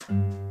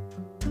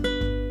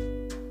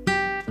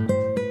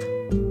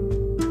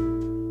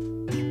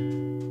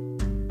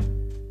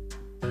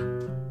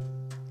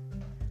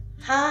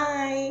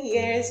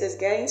This is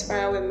Get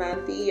Inspired with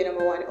Manfi, your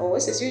number one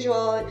host. As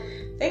usual,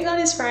 thank God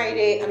it's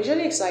Friday. I'm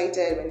usually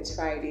excited when it's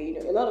Friday.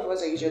 A lot of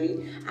us are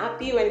usually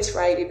happy when it's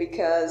Friday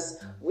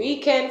because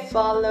weekend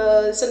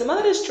follows. So no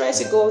matter the stress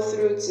you go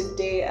through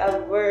today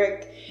at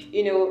work,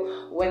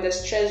 when the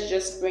stress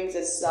just brings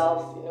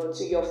itself,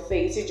 to your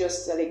face, you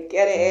just like,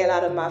 get the hell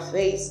out of my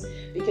face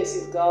because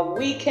you've got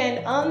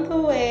weekend on the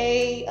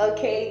way.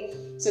 Okay,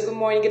 so good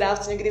morning, good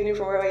afternoon, good evening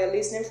from wherever you're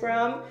listening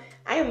from.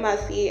 I am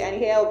Matthew, and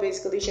here I'll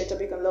basically share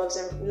topic on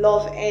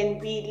love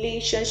and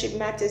relationship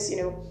matters.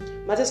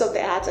 Matters of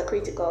the heart are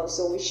critical,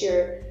 so we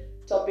share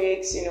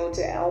topics,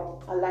 to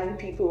help align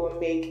people and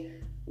make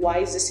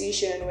wise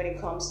decision when it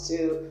comes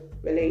to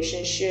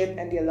relationship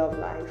and their love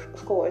life,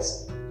 of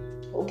course.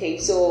 Okay,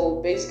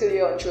 so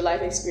basically on true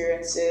life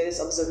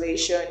experiences,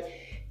 observation,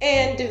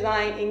 and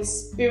divine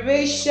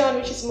inspiration,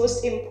 which is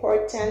most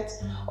important.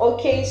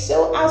 Okay,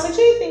 so I was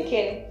actually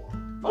thinking,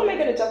 what am I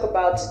going to talk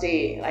about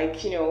today?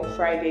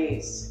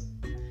 Fridays.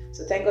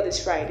 So thank God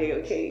it's Friday,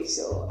 okay?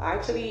 So I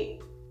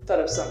actually thought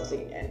of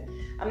something and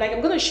I'm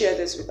going to share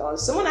this with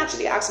us. Someone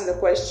actually asked me the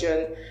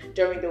question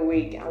during the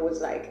week. I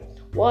was like,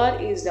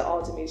 what is the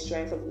ultimate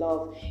strength of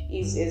love?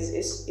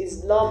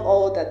 Is love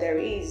all that there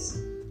is?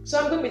 So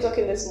I'm going to be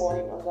talking this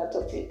morning on that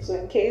topic. So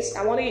in case,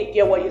 I want to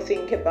hear what you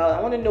think about. I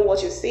want to know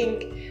what you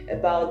think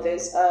about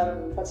this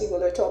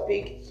particular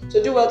topic.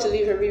 So do well to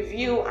leave a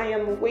review. I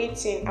am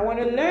waiting. I want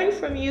to learn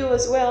from you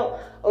as well.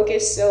 Okay,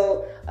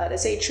 so they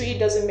say tree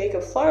doesn't make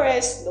a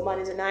forest. No man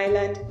is an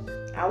island.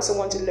 I also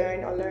want to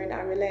learn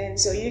and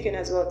relent. So you can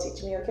as well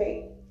teach me,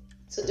 okay?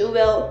 So do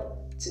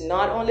well to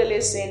not only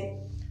listen,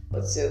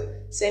 but to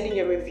send in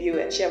your review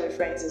and share with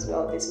friends as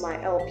well. This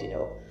might help,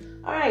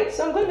 Alright,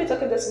 so I'm going to be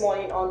talking this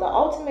morning on the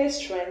ultimate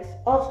strength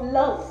of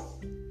love.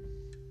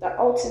 The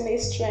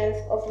ultimate strength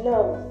of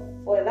love.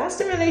 For a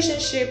lasting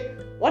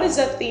relationship, what is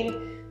that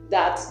thing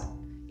that,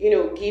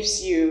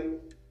 gives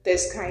you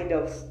this kind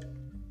of,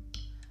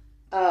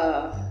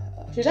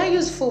 should I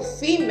use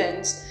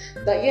fulfillment?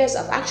 That yes,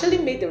 I've actually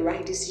made the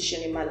right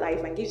decision in my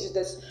life and gives you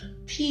this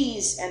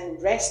peace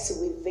and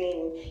rest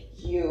within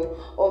you.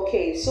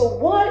 Okay, so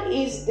what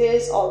is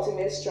this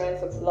ultimate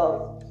strength of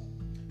love?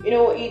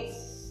 It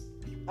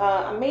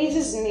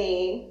amazes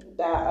me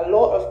that a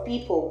lot of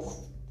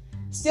people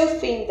still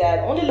think that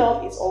only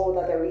love is all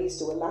that there is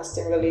to a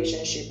lasting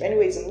relationship.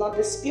 Anyways, I'm not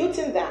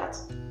disputing that.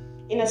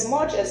 In as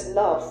much as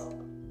love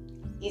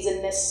is a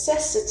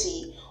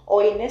necessity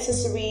or a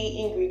necessary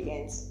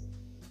ingredient,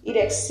 it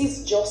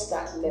exceeds just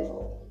that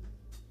level.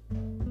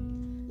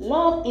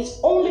 Love is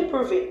only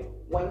proven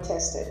when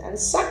tested, and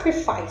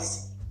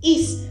sacrifice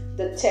is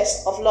the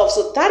test of love.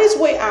 So that is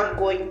where I'm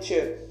going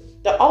to.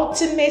 The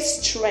ultimate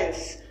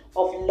strength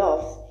of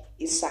love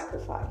is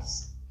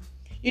sacrifice.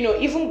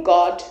 Even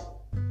God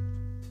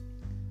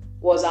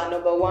was our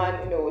number one.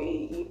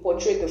 He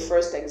portrayed the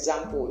first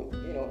example.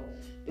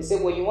 They say,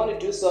 when you want to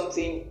do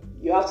something,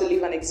 you have to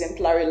live an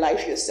exemplary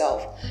life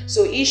yourself.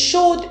 So he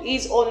showed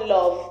his own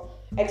love,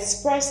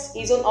 expressed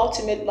his own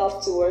ultimate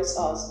love towards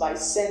us by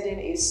sending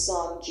his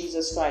son,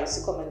 Jesus Christ,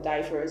 to come and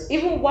die for us.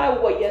 Even while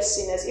we were yet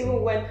sinners,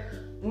 even when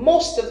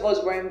most of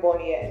us weren't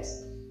born yet,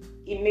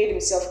 he made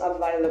himself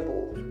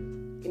available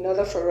in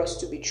order for us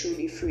to be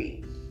truly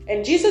free.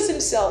 And Jesus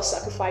himself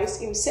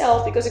sacrificed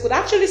himself because he could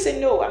actually say,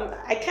 no,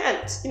 I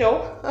can't,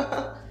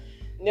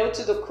 nailed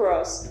to the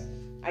cross,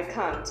 I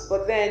can't.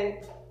 But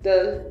then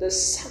the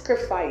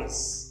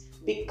sacrifice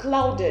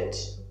beclouded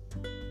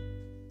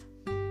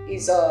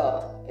his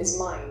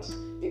mind.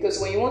 Because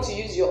when you want to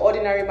use your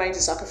ordinary mind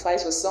to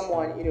sacrifice for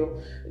someone,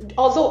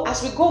 although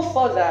as we go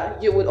further,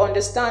 you would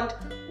understand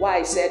why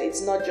I said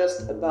it's not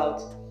just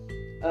about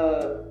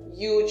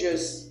you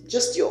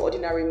just your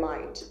ordinary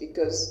mind,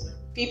 because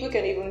people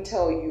can even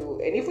tell you,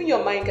 and even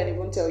your mind can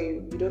even tell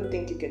you, you don't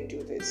think you can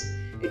do this.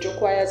 It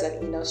requires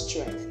an inner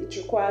strength. It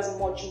requires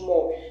much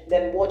more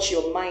than what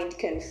your mind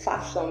can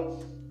fathom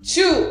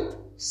to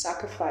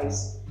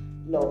sacrifice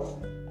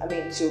love.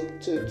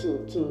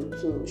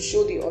 To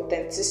show the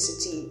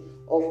authenticity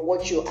of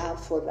what you have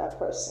for that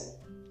person.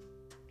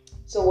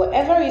 So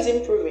whatever is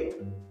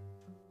improving,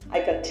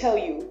 I can tell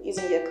you,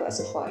 isn't yet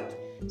classified.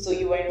 So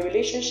you are in a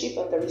relationship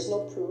and there is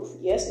no proof.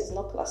 Yes, it's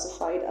not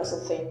classified as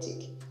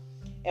authentic.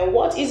 And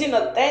what isn't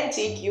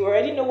authentic, you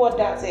already know what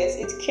that is.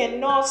 It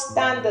cannot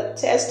stand the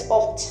test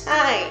of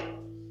time.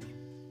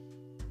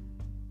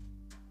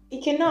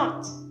 It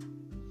cannot.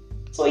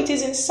 So it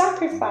is in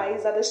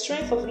sacrifice that the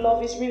strength of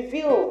love is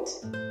revealed.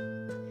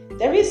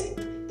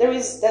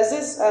 There's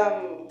this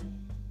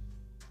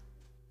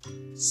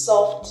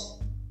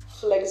soft,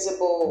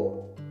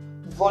 flexible,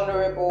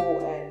 vulnerable,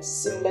 and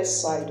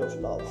seamless side of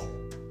love.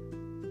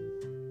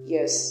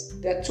 Yes,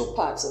 there are two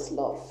parts of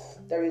love.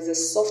 There is a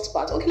soft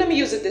part. Okay, let me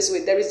use it this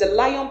way. There is the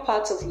lion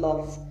part of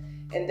love,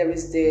 and there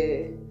is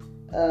the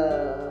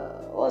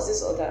what's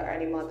this other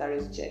animal that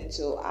is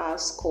gentle?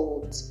 As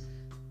called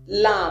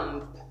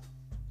lamb.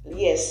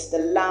 Yes, the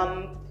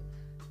lamb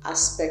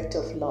aspect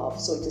of love.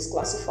 So it is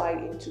classified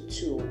into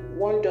two.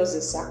 One does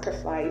the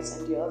sacrifice,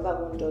 and the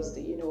other one does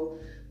the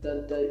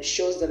the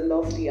shows the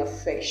love, the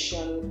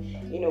affection,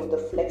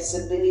 the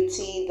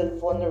flexibility, the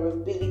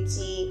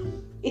vulnerability.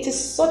 It is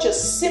such a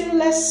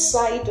seamless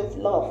side of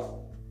love.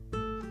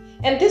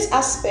 And this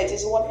aspect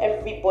is what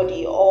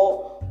everybody,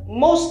 or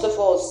most of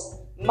us,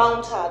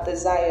 mount our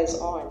desires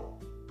on.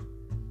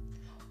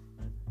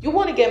 You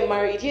want to get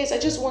married? Yes, I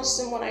want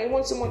someone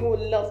who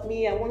will love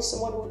me. I want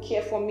someone who will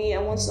care for me.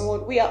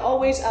 We are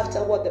always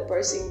after what the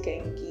person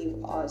can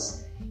give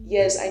us.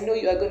 Yes, I know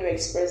you are going to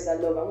express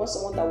that love. I want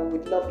someone that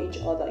would love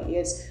each other.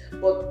 Yes,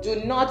 but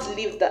do not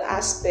leave the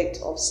aspect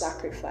of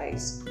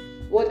sacrifice.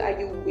 What are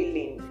you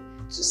willing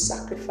to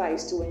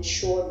sacrifice to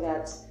ensure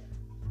that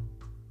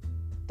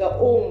the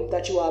home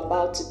that you are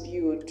about to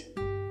build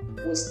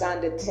will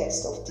stand the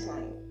test of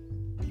time?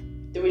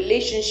 The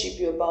relationship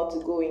you're about to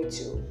go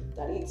into,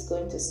 that it's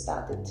going to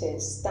stand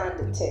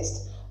the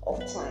test of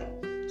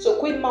time. So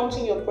quit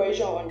mounting your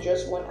pressure on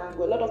just one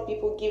angle. A lot of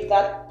people give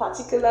that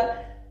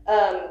particular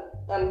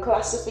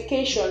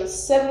classification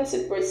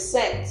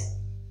 70%,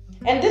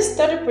 and this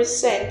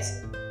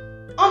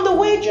 30% on the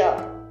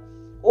wager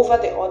over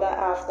the other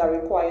half that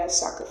requires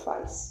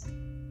sacrifice.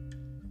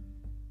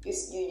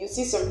 You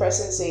see some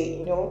person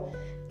say,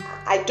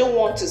 I don't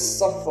want to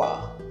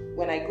suffer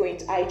when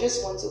I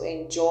just want to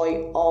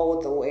enjoy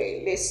all the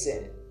way.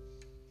 Listen,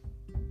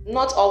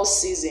 not all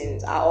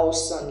seasons are all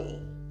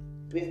sunny.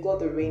 We've got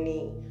the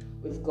rainy,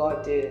 we've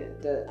got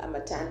the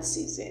Harmattan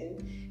season,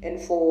 and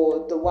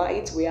for the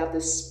white we have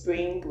the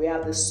spring, we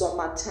have the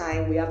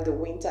summertime, we have the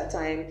winter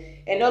time,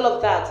 and all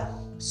of that.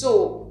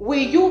 So will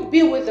you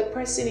be with the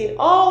person in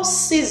all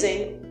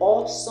season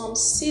or some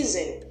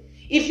season?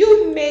 If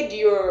you made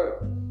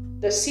your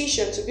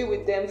decision to be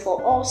with them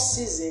for all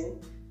season,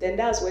 then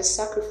that's where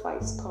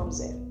sacrifice comes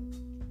in.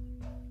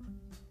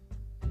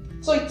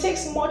 So it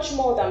takes much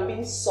more than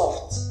being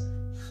soft,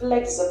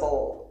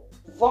 flexible,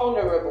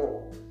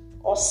 vulnerable,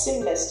 or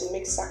seamless to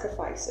make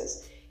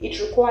sacrifices. It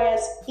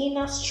requires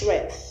inner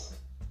strength,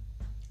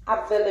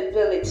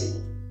 availability,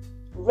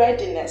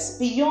 readiness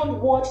beyond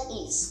what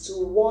is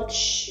to what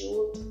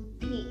should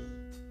be.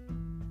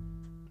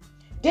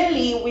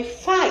 Daily we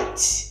fight,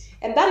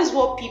 and that is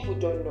what people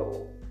don't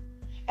know.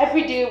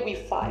 Every day we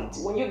fight.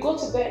 When you go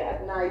to bed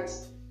at night,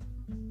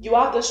 you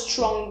have the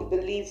strong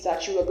belief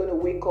that you are going to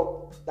wake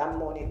up that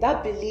morning.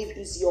 That belief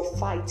is your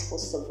fight for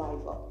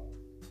survival.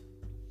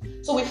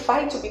 So we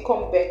fight to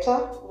become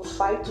better, we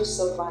fight to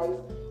survive,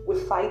 we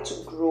fight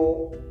to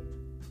grow.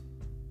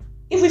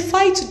 If we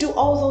fight to do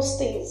all those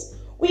things,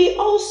 we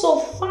also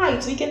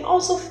fight. We can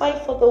also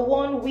fight for the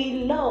one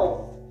we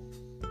love.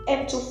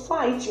 And to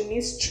fight, you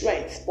need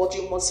strength, but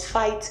you must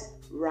fight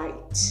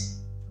right.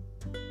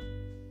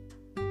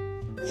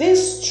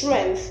 This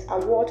strength are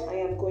what I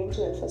am going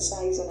to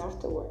emphasize on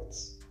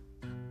afterwards.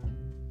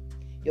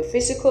 Your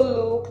physical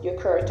look, your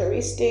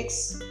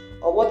characteristics,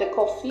 or what they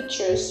call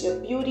features, your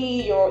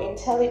beauty, your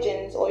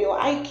intelligence, or your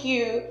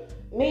IQ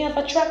may have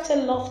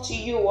attracted love to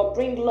you or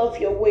bring love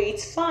your way.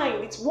 It's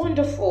fine, it's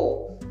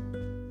wonderful.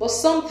 But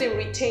something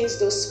retains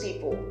those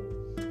people.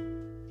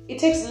 It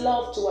takes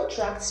love to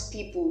attract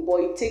people, but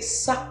it takes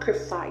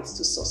sacrifice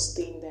to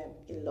sustain them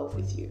in love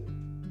with you.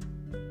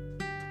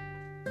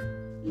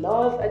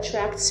 Love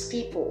attracts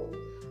people,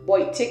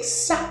 but it takes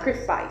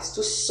sacrifice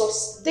to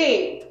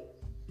sustain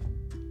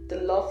the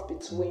love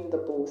between the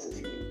both of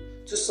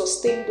you, to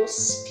sustain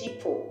those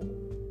people.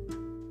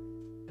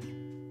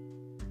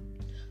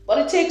 But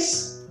it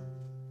takes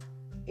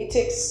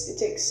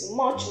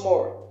much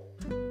more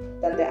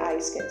than the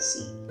eyes can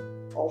see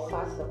or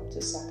fathom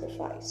to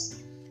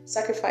sacrifice.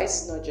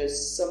 Sacrifice is not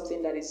just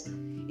something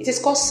it is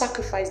called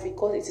sacrifice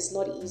because it is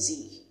not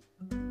easy.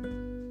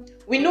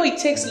 We know it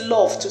takes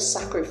love to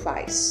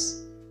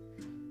sacrifice.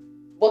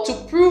 But to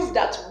prove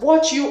that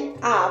what you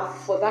have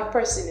for that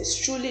person is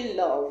truly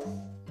love,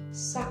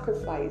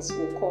 sacrifice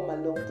will come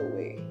along the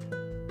way.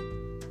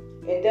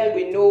 And then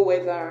we know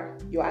whether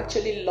you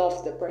actually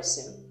love the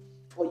person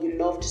or you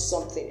loved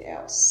something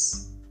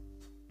else.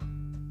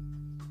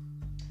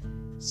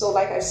 So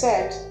like I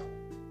said,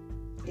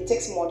 it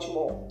takes much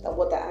more than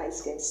what the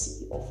eyes can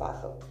see or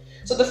fathom.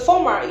 So the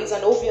former is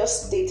an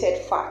obvious stated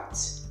fact.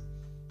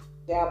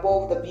 They are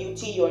above the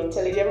beauty, your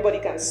intelligence, everybody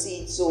can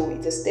see it, so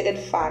it's a stated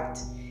fact,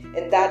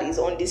 and that is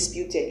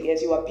undisputed.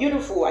 Yes, you are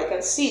beautiful, I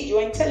can see it, you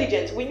are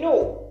intelligent, we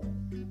know.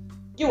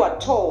 You are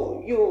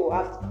tall, you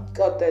have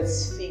got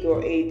this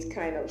figure 8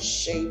 kind of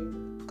shape.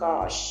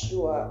 Gosh,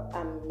 you are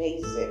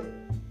amazing.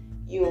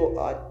 You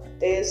are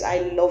this, I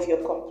love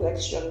your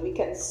complexion, we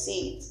can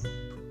see it.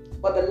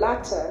 But the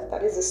latter,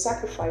 that is the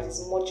sacrifice,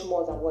 is much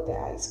more than what the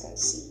eyes can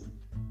see.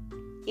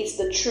 It's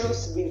the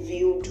truth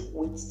revealed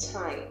with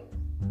time.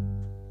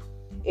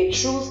 A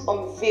truth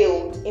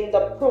unveiled in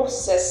the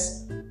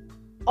process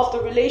of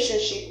the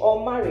relationship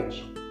or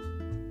marriage.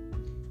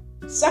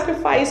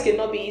 Sacrifice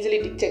cannot be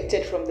easily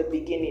detected from the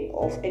beginning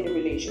of any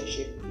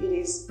relationship. It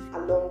is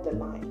along the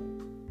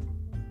line.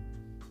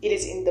 It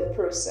is in the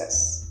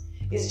process.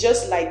 It's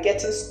just like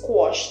getting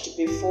squashed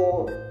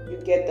before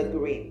you get the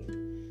grape.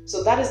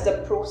 So that is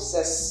the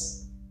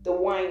process the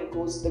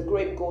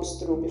grape goes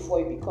through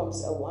before it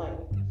becomes a wine.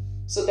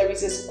 So there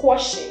is a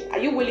squashing. Are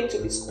you willing to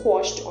be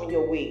squashed on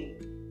your way?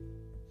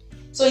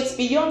 So it's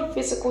beyond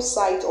physical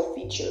sight or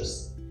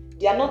features.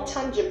 They are not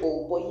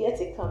tangible, but yet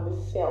they can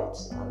be felt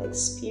and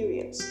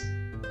experienced.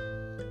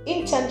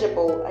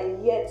 Intangible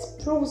and yet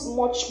proves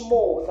much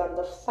more than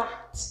the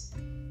fact.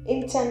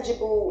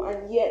 Intangible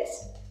and yet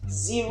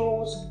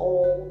zeroes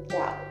all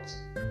doubt.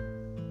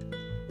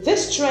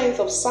 This strength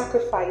of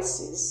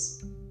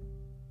sacrifices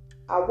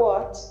are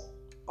what?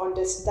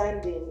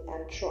 Understanding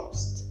and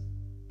trust.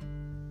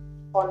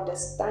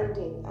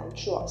 Understanding and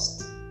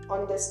trust.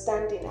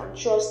 Understanding and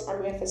trust.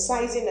 I'm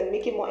emphasizing and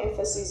making more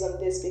emphasis on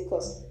this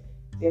because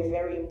they're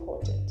very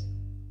important.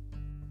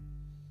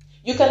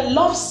 You can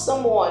love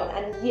someone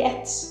and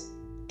yet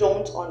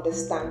don't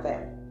understand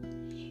them.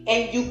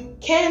 And you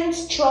can't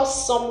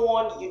trust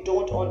someone you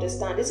don't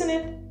understand, isn't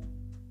it?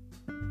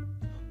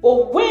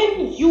 But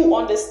when you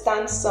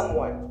understand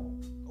someone,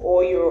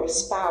 or your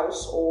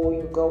spouse, or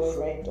your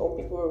girlfriend, or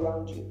people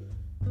around you,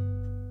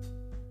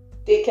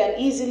 they can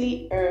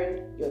easily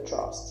earn your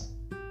trust.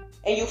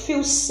 And you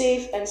feel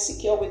safe and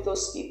secure with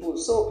those people.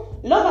 So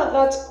love at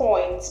that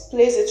point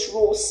plays its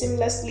role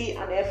seamlessly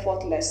and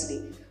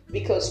effortlessly,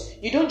 because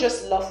you don't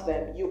just love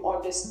them, you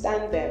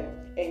understand them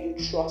and you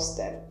trust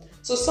them.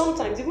 So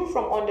sometimes, even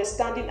from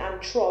understanding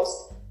and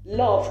trust,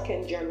 love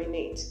can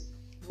germinate.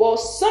 But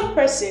some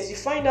persons, you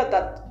find out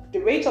that the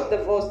rate of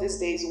divorce these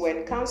days,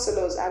 when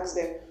counselors ask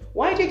them,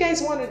 why do you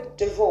guys want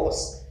to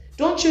divorce?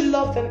 Don't you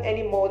love them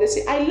anymore? They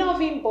say, I love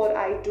him, but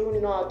I do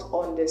not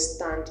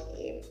understand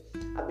him.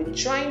 I've been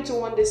trying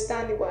to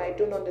understand him, but I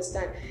don't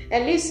understand.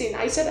 And listen,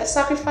 I said a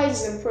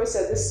sacrifice is in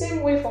process. The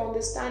same way for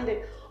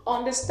understanding.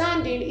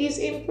 Understanding is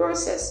in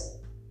process.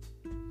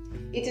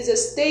 It is a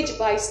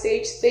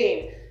stage-by-stage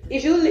thing.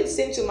 If you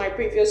listen to my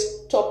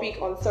previous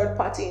topic on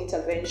third-party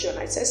intervention,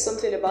 I said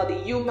something about the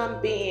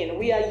human being.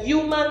 We are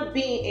human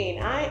being,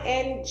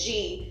 ING.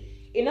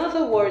 In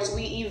other words,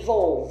 we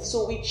evolve,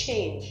 so we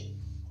change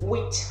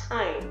with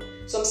time.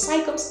 Some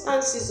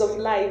circumstances of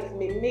life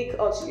may make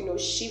us,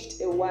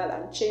 shift a while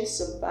and change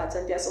some parts.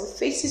 And there are some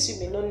faces you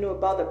may not know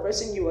about the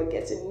person you are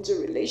getting into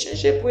a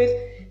relationship with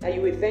that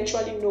you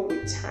eventually know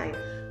with time.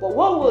 But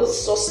what will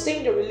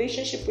sustain the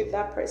relationship with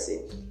that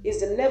person is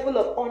the level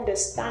of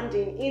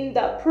understanding in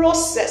the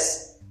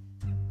process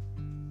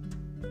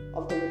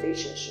of the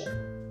relationship.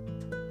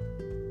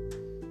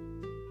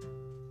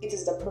 It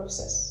is the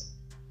process.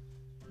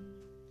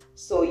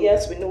 So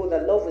yes, we know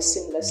that love will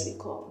seamlessly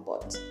come,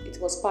 but it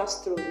must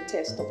pass through the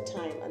test of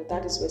time, and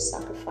that is where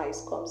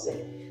sacrifice comes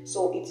in.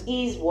 So it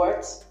is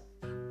worth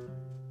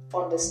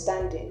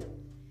understanding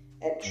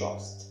and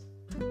trust.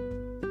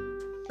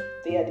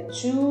 They are the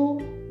two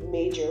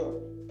major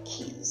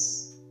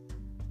keys.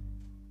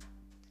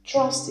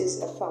 Trust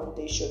is a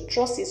foundation.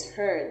 Trust is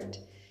earned.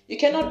 You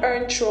cannot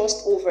earn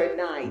trust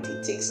overnight.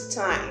 It takes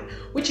time,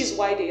 which is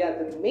why they are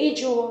the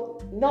major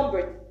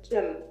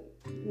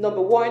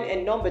number one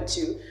and number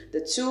two,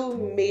 the two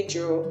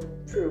major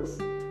proof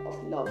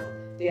of love.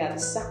 They are the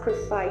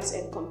sacrifice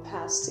and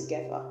compass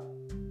together.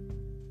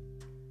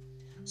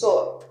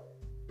 So,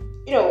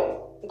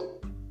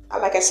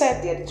 like I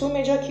said, they are the two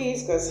major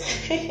keys because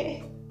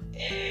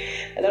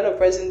a lot of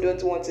persons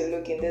don't want to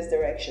look in this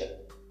direction.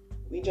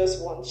 We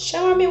just want,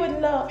 shower me with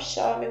love,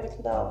 shower me with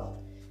love.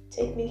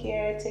 Take me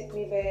here, take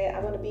me there. I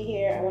want to be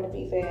here, I want to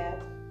be there.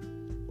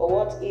 But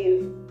what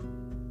if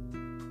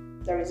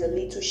there is a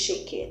little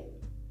shaking?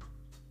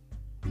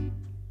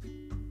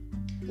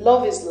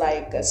 Love is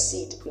like a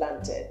seed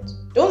planted.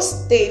 Don't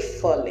stay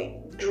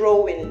falling.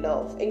 Grow in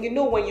love. And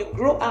when you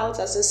grow out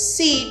as a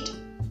seed,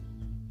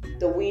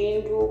 the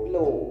wind will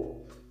blow.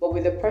 But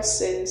will the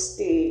person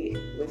stay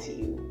with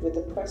you? Will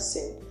the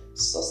person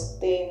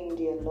sustain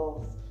their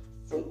love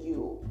for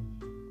you?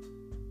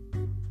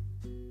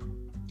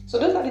 So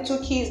those are the two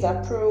keys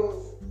that prove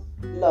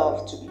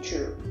love to be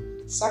true.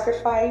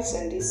 Sacrifice,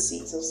 and these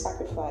seeds of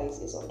sacrifice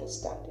is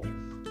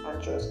understanding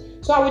and trust.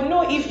 So I would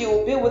know if you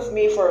will be with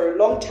me for a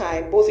long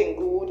time, both in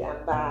good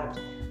and bad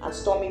and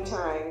stormy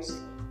times,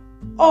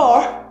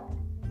 or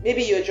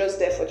maybe you're just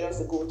there for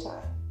just a good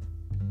time.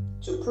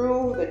 To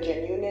prove the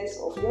genuineness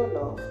of your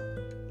love,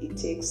 it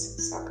takes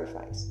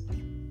sacrifice.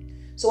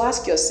 So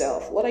ask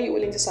yourself, what are you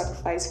willing to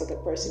sacrifice for the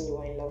person you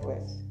are in love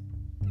with?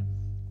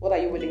 What are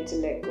you willing to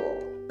let go?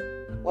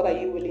 What are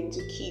you willing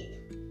to keep?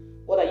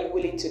 What are you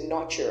willing to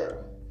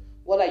nurture?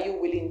 What are you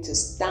willing to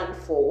stand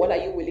for? What are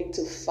you willing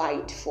to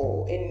fight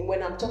for? And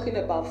when I'm talking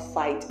about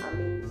fight, I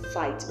mean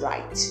fight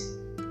right.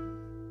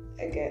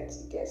 I get.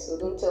 So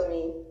don't tell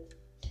me.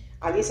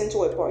 I listened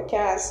to a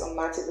podcast on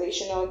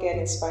motivational, get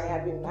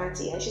inspired with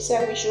Matty, and she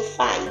said we should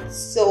fight.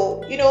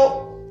 So,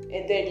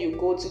 and then you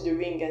go to the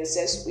ring and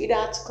say,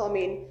 sweetheart, come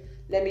in,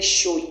 let me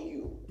show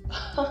you.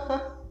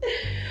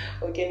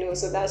 Okay, no,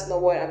 so that's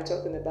not what I'm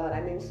talking about.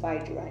 I mean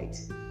fight right.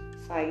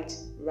 Fight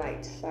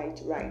right,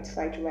 fight right,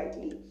 fight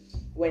rightly.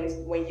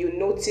 When you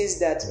notice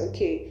that,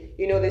 okay,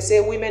 they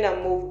say women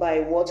are moved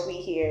by what we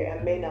hear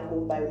and men are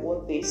moved by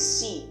what they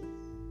see.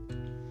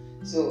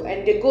 So,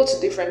 and they go to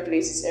different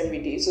places every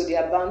day, so they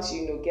are bound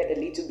to, get a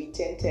little bit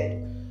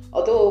tempted.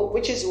 Although,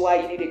 which is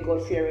why you need a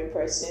God-fearing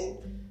person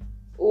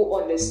who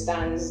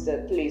understands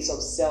the place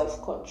of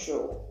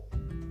self-control.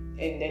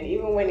 And then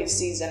even when he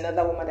sees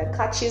another woman that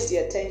catches the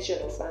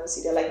attention or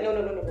fancy, they're like, no,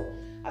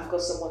 I've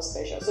got someone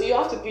special. So you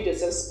have to build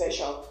yourself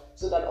special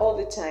so that all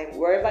the time,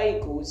 wherever he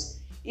goes,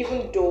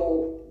 even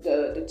though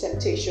the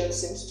temptation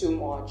seems too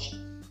much,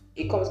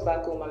 he comes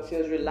back home and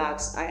feels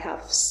relaxed. I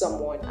have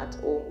someone at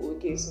home who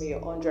gives me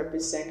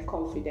 100%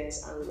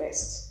 confidence and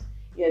rest.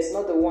 Yes,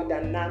 not the one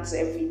that nags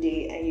every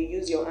day and you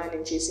use your hand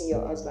in chasing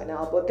your husband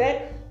out. But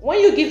then when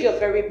you give your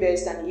very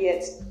best and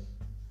yet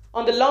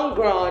on the long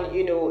run,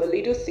 a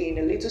little thing,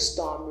 a little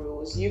storm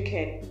rolls, you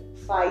can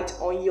fight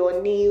on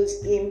your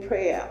knees in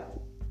prayer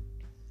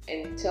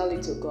and tell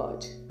it to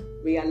God,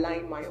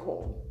 realign my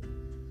home.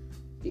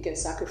 You can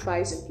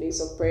sacrifice in place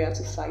of prayer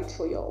to fight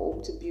for your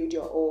home, to build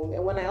your home.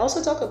 And when I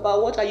also talk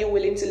about what are you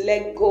willing to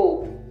let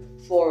go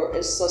for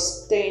a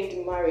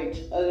sustained marriage,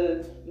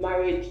 a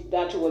marriage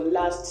that will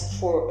last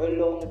for a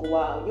long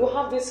while, you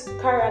have this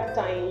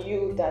character in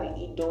you that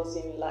he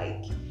doesn't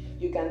like.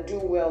 You can do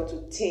well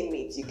to tame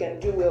it. You can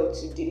do well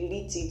to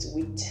delete it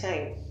with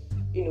time.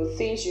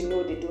 Things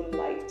they don't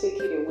like, take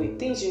it away.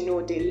 Things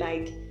they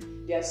like.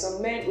 There are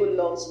some men who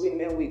loves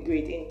women with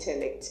great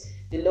intellect.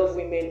 They love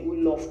women who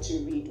love to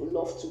read, who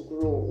love to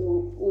grow,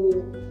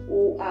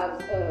 who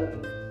have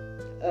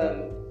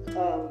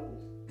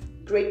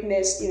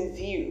greatness in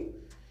view.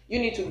 You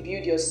need to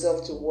build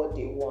yourself to what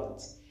they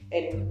want.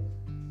 And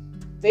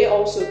they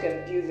also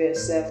can build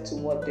themselves to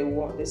what they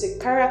want. They say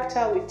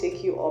character will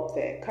take you up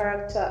there.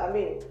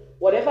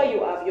 Whatever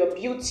you have, your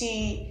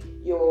beauty,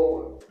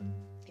 your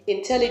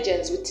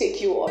intelligence will take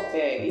you up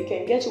there. It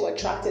can get you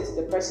attracted to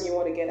the person you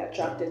want to get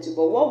attracted to.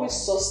 But what will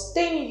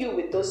sustain you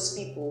with those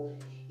people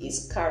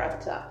is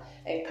character.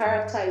 And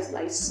character is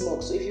like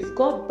smoke. So if you've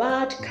got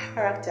bad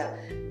character,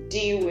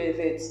 deal with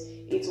it.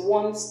 It's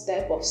one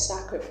step of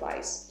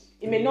sacrifice.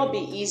 It may not be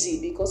easy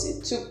because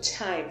it took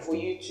time for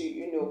you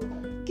to,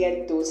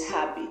 get those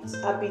habits.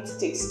 Habits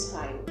takes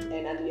time.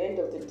 And at the end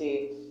of the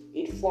day,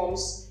 it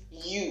forms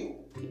you.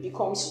 It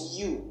becomes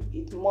you.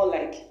 It's more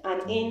like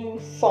an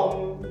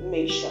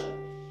information.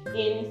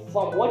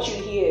 What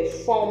you hear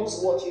forms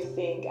what you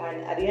think.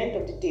 And at the end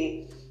of the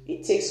day,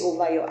 it takes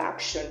over your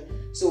action.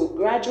 So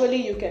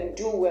gradually you can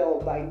do well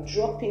by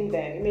dropping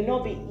them. It may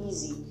not be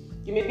easy.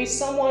 You may be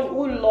someone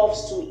who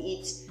loves to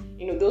eat,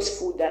 those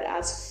food that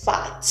has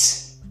fat.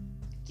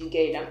 You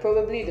get it? And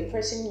probably the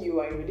person you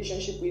are in a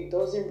relationship with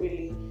doesn't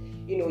really,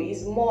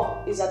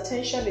 his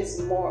attention is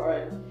more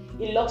on,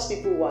 he loves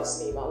people who are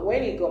slim. And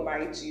when he got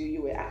married to you,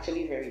 you were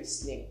actually very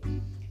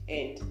slim.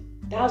 And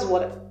that's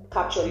what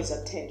captured his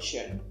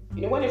attention.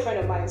 When a friend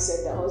of mine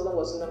said the husband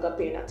was no longer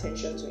paying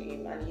attention to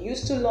him and he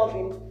used to love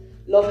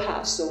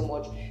her so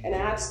much. And I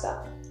asked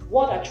her,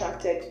 what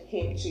attracted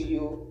him to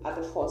you at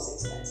the first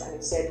instance? And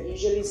he said,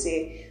 usually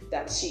say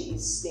that she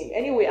is slim.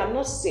 Anyway, I'm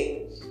not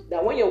saying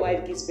that when your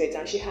wife gives birth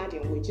and she had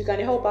in weight, you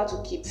can help her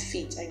to keep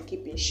fit and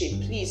keep in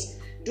shape. Please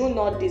do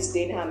not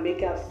disdain her,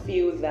 make her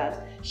feel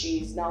that she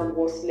is now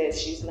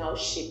worthless, she's now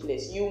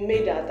shapeless. You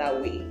made her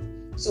that way.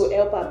 So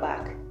help her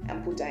back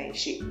and put her in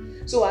shape.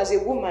 So as a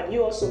woman,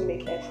 you also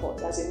make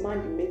effort. As a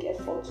man, you make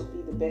effort to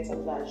be the better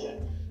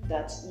version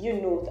that you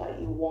know that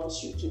he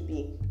wants you to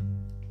be.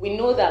 We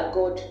know that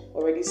God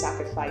already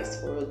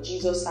sacrificed for us.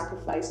 Jesus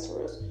sacrificed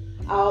for us.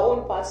 Our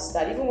own part is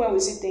that even when we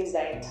see things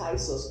that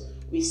entice us,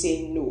 we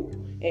say no.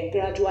 And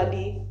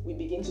gradually, we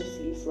begin to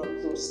flee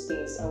from those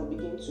things and we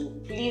begin to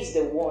please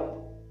the one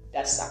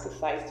that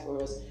sacrificed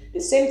for us. The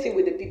same thing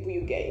with the people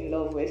you get in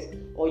love with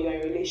or you're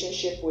in a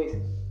relationship with.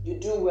 You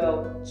do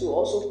well to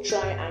also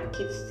try and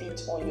keep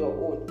fit on your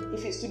own.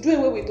 If it's to do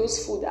away with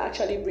those food that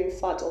actually bring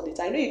fat all the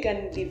time, I know you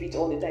can't leave it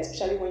all the time,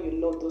 especially when you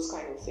love those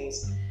kind of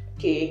things.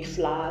 Cake,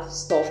 flour,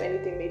 stuff,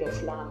 anything made of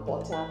flour and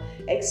butter,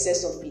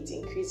 excess of it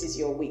increases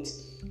your weight.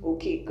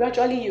 Okay,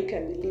 gradually you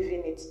can be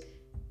leaving it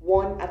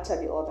one after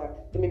the other.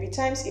 There may be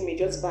times he may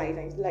just buy it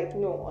and like,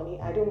 no, honey,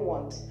 I don't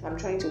want. I'm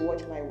trying to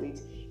watch my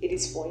weight. It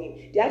is for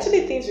him. There are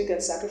actually things we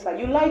can sacrifice.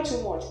 You lie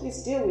too much.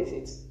 Please deal with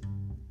it.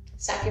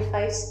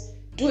 Sacrifice.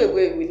 Do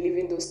away with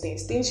leaving those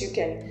things. Things you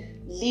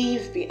can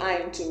leave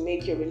behind to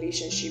make your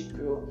relationship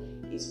grow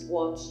is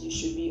what you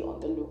should be on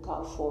the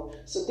lookout for.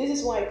 So this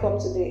is why I come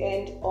to the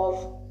end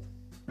of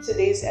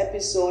today's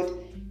episode.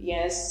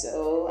 Yes,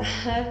 so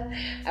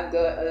I've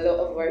got a lot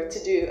of work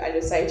to do. I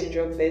decided to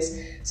drop this,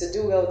 so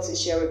do well to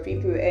share with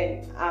people,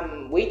 and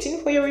I'm waiting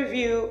for your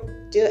review.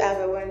 Do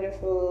have a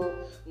wonderful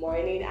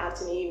morning,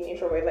 afternoon, evening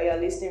from wherever you're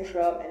listening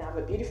from, and have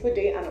a beautiful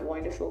day and a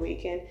wonderful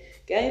weekend.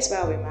 Get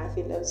inspired with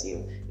Matthew loves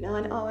you now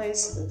and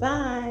always.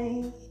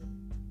 Bye.